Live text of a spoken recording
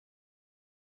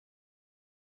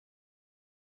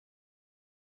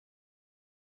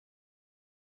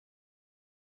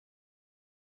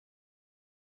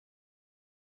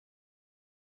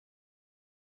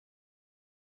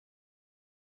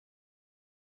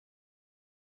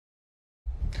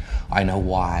I know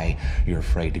why you're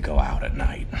afraid to go out at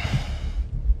night.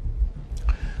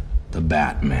 The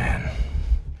Batman.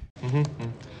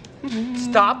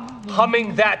 Stop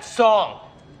humming that song!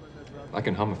 I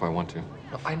can hum if I want to.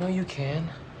 No, I know you can.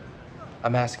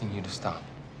 I'm asking you to stop.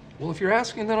 Well, if you're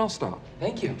asking, then I'll stop.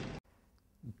 Thank you.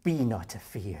 Be not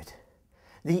afeard.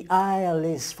 The isle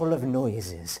is full of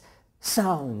noises,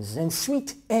 sounds and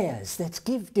sweet airs that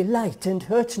give delight and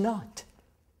hurt not.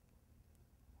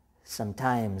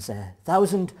 Sometimes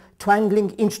 1,000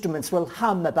 twangling instruments will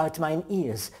hum about mine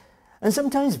ears, and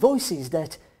sometimes voices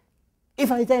that,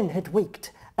 if I then had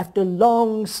waked after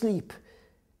long sleep,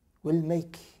 will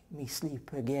make me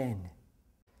sleep again.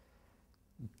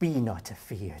 Be not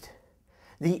afeard.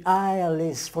 The isle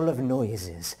is full of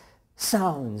noises,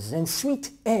 sounds and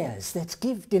sweet airs that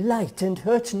give delight and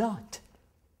hurt not.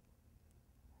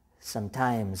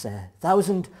 Sometimes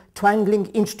 1,000 twangling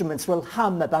instruments will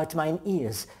hum about mine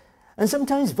ears, and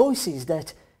sometimes voices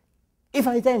that, if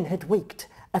I then had waked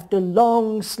after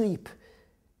long sleep,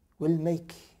 will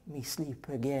make me sleep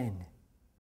again.